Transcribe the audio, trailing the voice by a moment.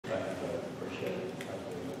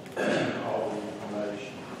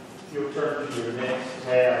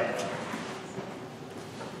have,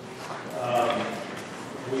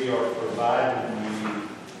 we are providing you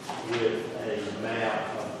with a map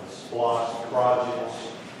of the SPLOST projects.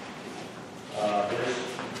 This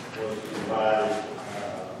was provided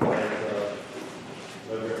as of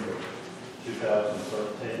November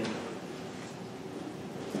 2013.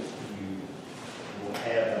 You will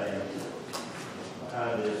have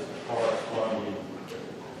behind this corresponding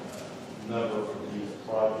number of these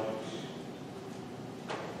projects.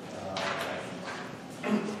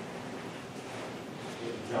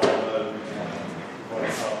 John knows what I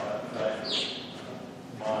talked about that.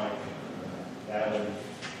 Mike, Alan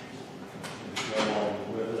is no longer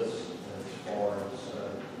with us as far as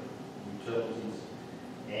utilities,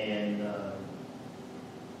 and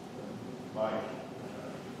Mike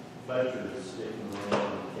Fletcher is sticking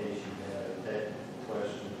around in case you have a technical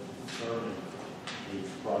question concerning these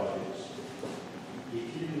projects. If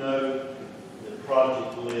you know the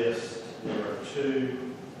project list, there are two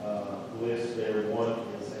lists there. One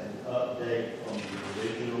is an update on the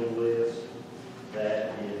original list. That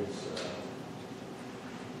is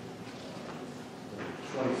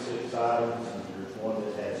 26 items, and there's one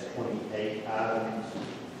that has 28 items.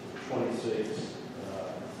 26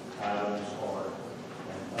 items are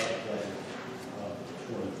an update of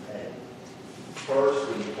 28. First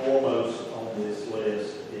and foremost on this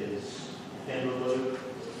list is Loop,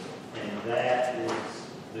 and that is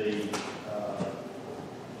the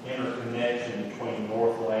interconnection between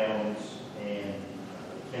North Lowndes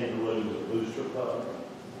and Loop, the booster pump.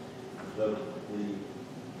 The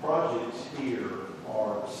projects here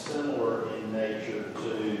are similar in nature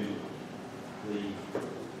to the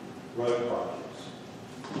road projects.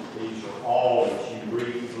 These are all, as you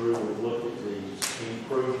read through and look at these,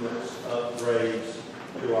 improvements, upgrades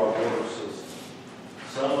to our water system.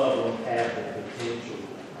 Some of them have the potential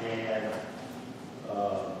to add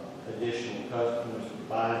additional customers.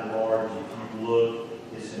 By and large, if you look,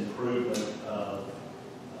 it's improvement of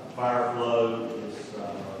fire flow, it's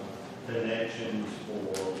connections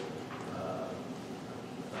for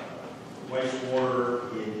wastewater,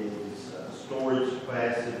 it is storage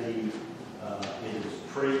capacity, it is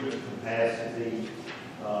treatment capacity.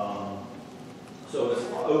 So it's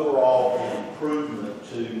overall an improvement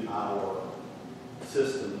to our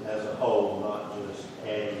system as a whole, not just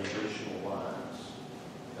adding additional lines.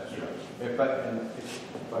 That's right. If I've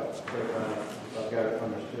got it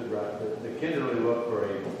understood right, the Kinderloo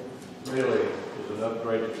upgrade really is an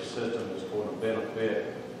upgrade to the system that's going to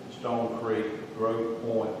benefit Stone Creek, Grove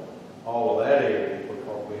Point, all of that area,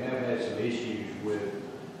 because we have had some issues with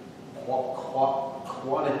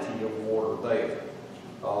quantity of water there.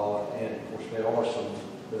 And of course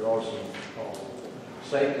there are some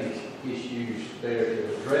safety issues there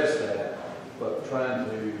to address that, but trying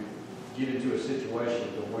to get into a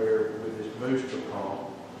situation to where with this booster pump,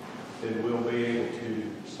 then we'll be able to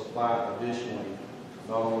supply additionally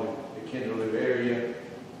not only the Kinderloo area,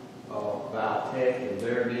 Valtech and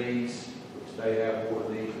their needs, which they have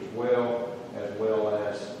water needs as well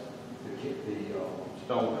as the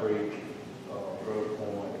Stone Creek, Grove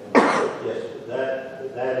Point. Yes,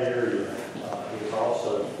 that area is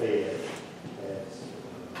also fed as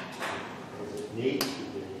it needs to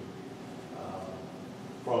be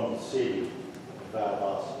from the city of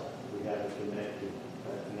Valdosta. We have a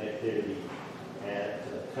connectivity at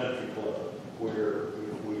Country Club where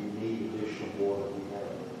if we need additional water, we have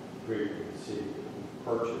agreed with the city that we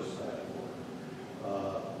purchase that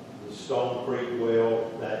water. The Stone Creek well,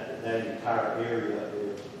 that entire area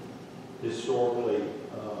is historically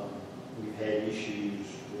we've had issues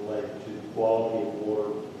related to the quality of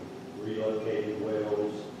water, relocated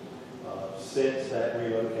wells. Since that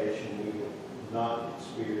relocation, we have not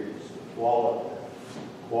experienced the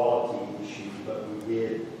quality issues, but we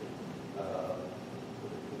did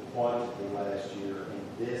the quantity last year. And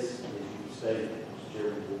this, as you stated,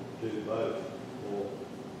 Jerry, will do both. We'll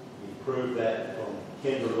improve that from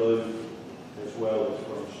Kinderloo as well as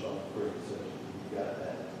from Stone Creek. So you've got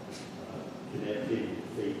that connectivity to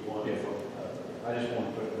feed one from the other. I just want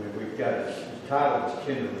to put, we've got the title is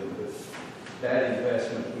Kinderloo, but that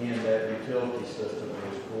investment in that utility system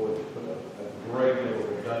is going to put a great deal of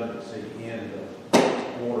redundancy in the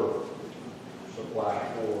water supply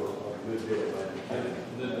for a good deal of that.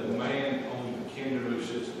 The demand on the Kinderloo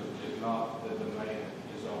system is not the demand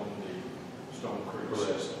is on the Stone Creek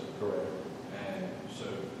system. Correct. And so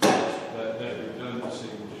that redundancy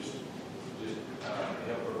will just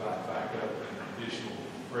help provide backup and additional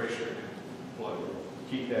pressure and flow.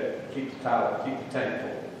 Keep the tank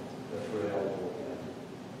full. That's really helpful.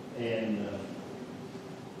 And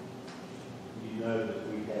you know that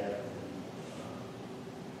we have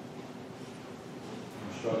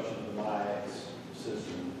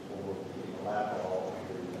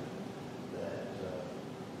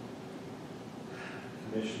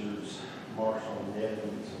Commissioners Marshall and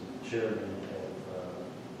Evans and Chairman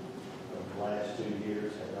of the last 2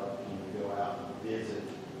 years had the opportunity to go out and visit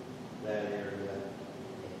that area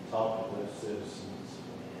and talk to those citizens.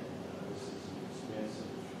 And this is an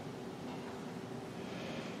expensive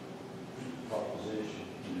proposition.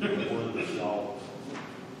 One that y'all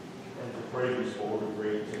and the previous board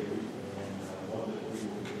agreed to, and one that we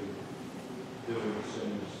will be doing as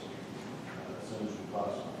soon as we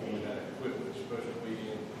possibly can. And that equipment supposed to be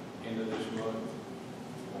end of this month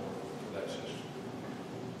for that system.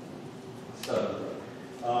 So,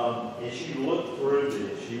 as you look through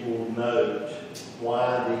this, you will note why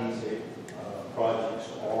these projects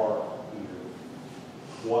are here,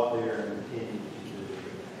 what they're intended to do,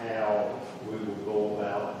 and how we will go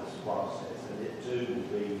about this process. And it too will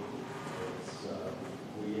be, as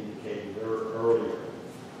we indicated earlier,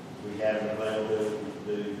 we have an availability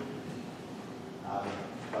to do item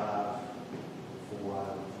 5, 4,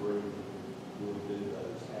 item 3. We'll do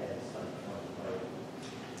those as they come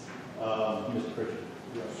available. Mr. Pritchard,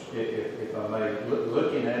 Yes, if I may,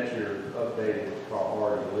 looking at your updated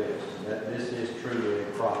priority list, that this is truly a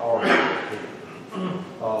priority.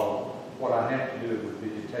 What I have to do would be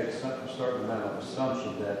to take a certain amount of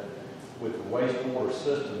assumption that with the wastewater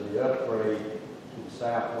system, the upgrade to the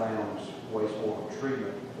South Lowndes wastewater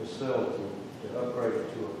treatment facility, to upgrade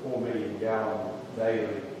it to a 4 million gallon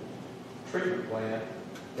daily treatment plant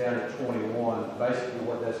down at 21, basically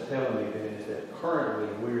what that's telling me then is that currently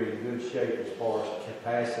we're in good shape as far as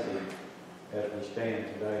capacity as we stand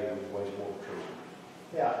today with wastewater treatment.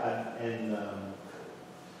 yeah, and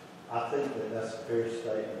I think that that's a fair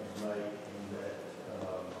statement to make, and that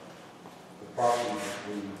the property that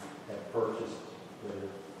we have purchased, the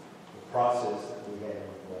process that we have in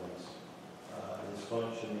place, is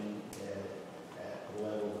functioning at the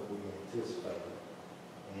level that we anticipated.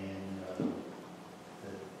 And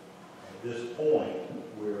at this point,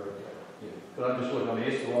 we're okay. Yeah. But I'm just looking, I mean,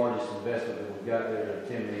 it's the largest investment that we've got there at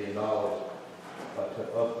 $10 million to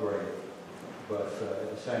upgrade. But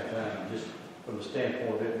at the same time, just from the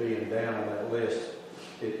standpoint of it being down on that list,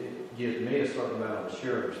 it gives me a certain amount of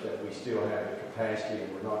assurance that we still have the capacity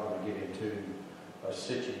and we're not going to get into a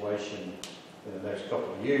situation in the next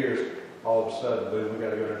couple of years. All of a sudden, boom, we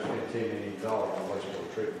got to go there and spend $10 million on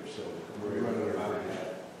wastewater treatment facility. We're running about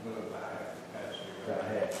half capacity. About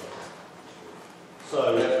half. So,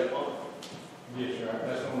 Yes, sir.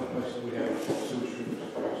 That's the only place that we have sewage treatment.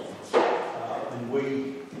 and we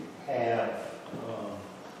have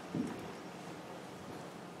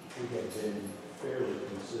been fairly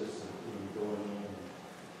consistent in going in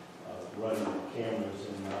and running cameras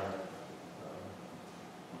in our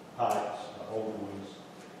pipes, older ones,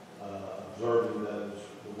 observing those,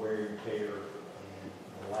 the wear and tear, and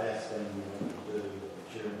the last thing we want to do, the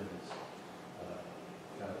chairman's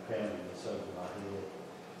kind of pounding this over my head,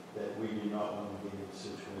 that we do not want to get in a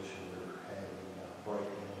situation where we're having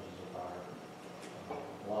breakdowns of our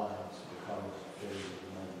lines because of failure to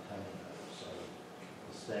maintain those. So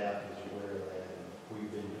the staff is aware of that, and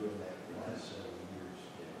we've been doing that for the last several years,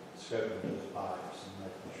 scoping those pipes and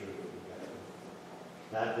making sure that we got them.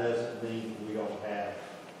 That doesn't mean we don't have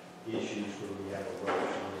issues where we have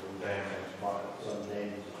erosion, where we have some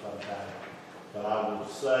damage of some kind. But I would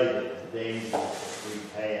say that the damages that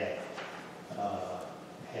we've had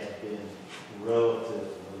have been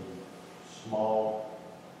relatively small.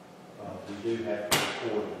 We do have to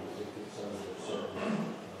report it if it's under a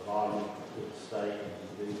certain volume to the state, and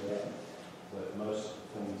we do that. But most of the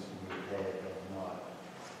things we've had have not,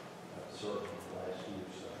 certainly the last year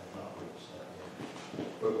or so, have not reached that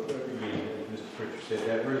level. But again, as Mr. Pritchard said,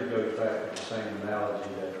 that really goes back to the same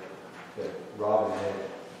analogy that Robin had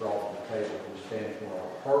brought to the table from the standpoint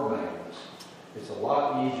of her maintenance. It's a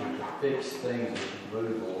lot easier to fix things as you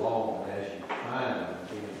move along and as you find them,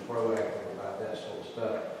 being proactive about that sort of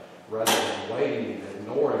stuff, rather than waiting and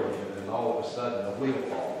ignoring it, and then all of a sudden the wheel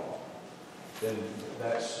falls off. Then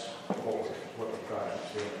that's what we're trying to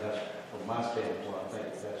see. And that's, from my standpoint, I think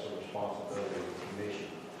that's a responsibility of the commission,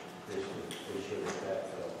 is to be sure that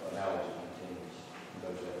analogy continues in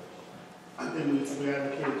those areas. I think we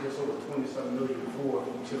allocated just over 27 million for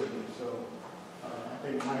utilities, so I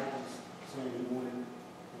think Mike was saying we wanted,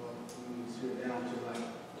 we need to sit down to like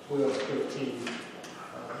 12, 15,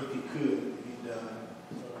 if he could, if he done.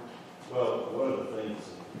 So. Well, one of the things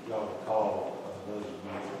that y'all recall, those of you who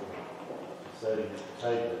were sitting at the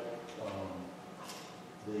table,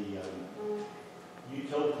 the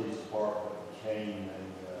utilities department became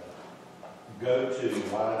a go-to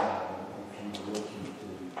line item if you were looking to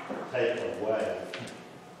take away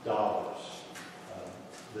dollars.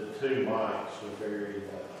 The two mics were very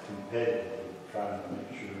competitive, trying to make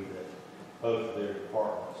both of their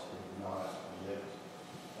departments did not get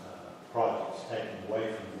projects taken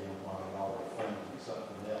away from them while they already funding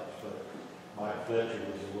something else. But Mike Fletcher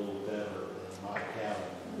was a little better than Mike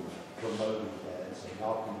Allen in promoting that, and so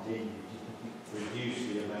y'all continue to reduce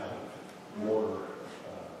the amount of water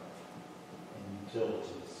and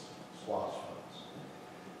utilities SPLOST funds.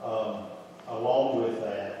 Along with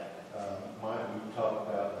that, Mike, we talked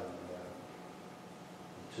about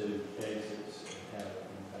the two exits and how it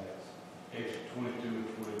impacts. Exit 22 and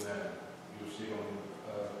 29, you'll see on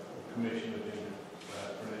the commission agenda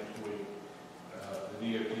for next week. The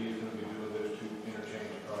DOT is going to be doing those two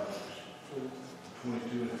interchange projects,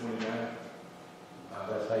 22 and 29.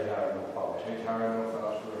 That's Hayhire, no problem. Hayhire, North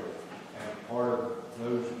Falls Road. And part of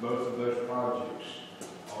those, both of those projects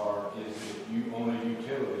is that you own a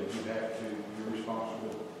utility, you're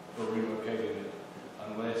responsible for relocating it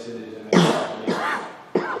unless it is in a private easement.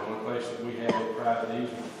 The one place that we have a private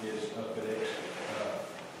easement is up at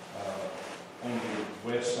on the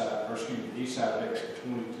west side, or excuse me, east side of exit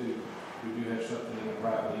 22. We do have something in a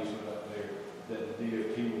private easement up there that the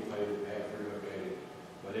DOT will pay to have relocated.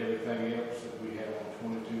 But everything else that we have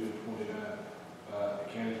on 22 and 29, the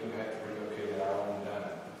county's going to have to relocate at our own dime.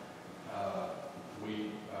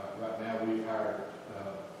 Right now we've hired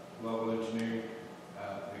Lowndes engineering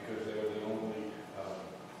because they're the only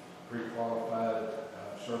pre-qualified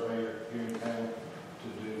surveyor here in town to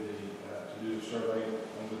do the survey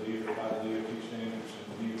on by the DOT standards, and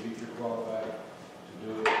the DOT pre-qualified to do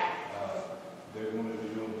it. They're going to be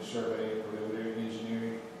doing the survey preliminary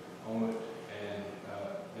engineering on it, and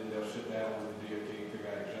then they'll sit down with the DOT and figure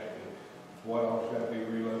out exactly what all's got to be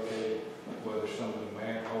relocated, whether some of the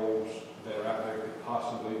manholes that are out there could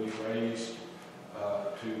possibly be raised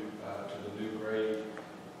to the new grade,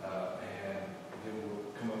 and then we'll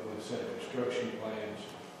come up with a set of construction plans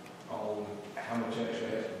on how much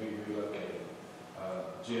actually has to be relocated.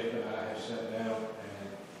 Jeff and I have sat down, and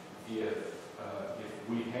if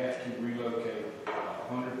we have to relocate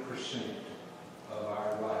 100% of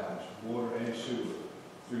our lines, water and sewer,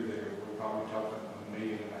 through there, we're probably talking $1.5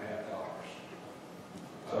 million.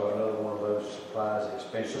 So another one of those supplies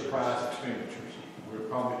expenditures. Surprise expenditures. We're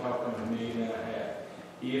probably talking $1.5 million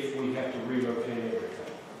if we have to relocate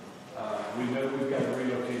everything. We know we've got to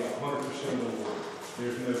relocate 100% of the water.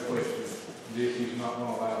 There's no question. This is not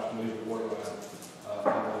going to allow us to leave the water line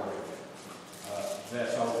on the way.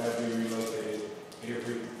 That's all got to be relocated.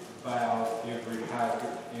 Every valve, every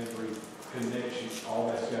hydrant, every connection, all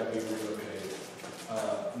that's got to be relocated.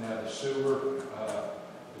 Now the sewer,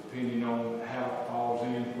 depending on how it falls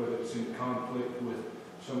in, whether it's in conflict with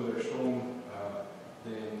some of their storm,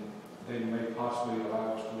 then they may possibly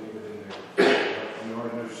allow us to leave it in there. We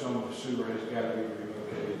already know some of the sewer has got to be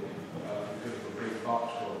relocated because of the big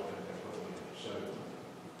box culvert that they're putting in. So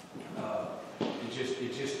it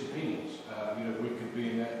just depends. We could be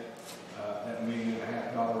in that $1.5 million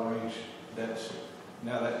range. That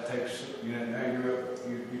takes now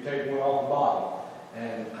you take one off the bottom,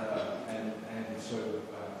 and so.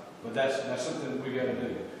 But that's something that we got to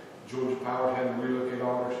do. Georgia Power had to relocate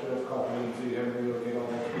all their stuff. Quarterman had to relocate all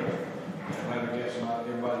their stuff. And I guess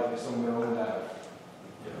everybody gets on their own dime.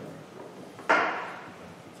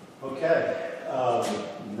 Okay.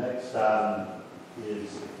 Next item is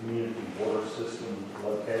community water system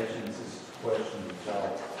locations. This is a question that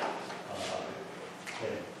y'all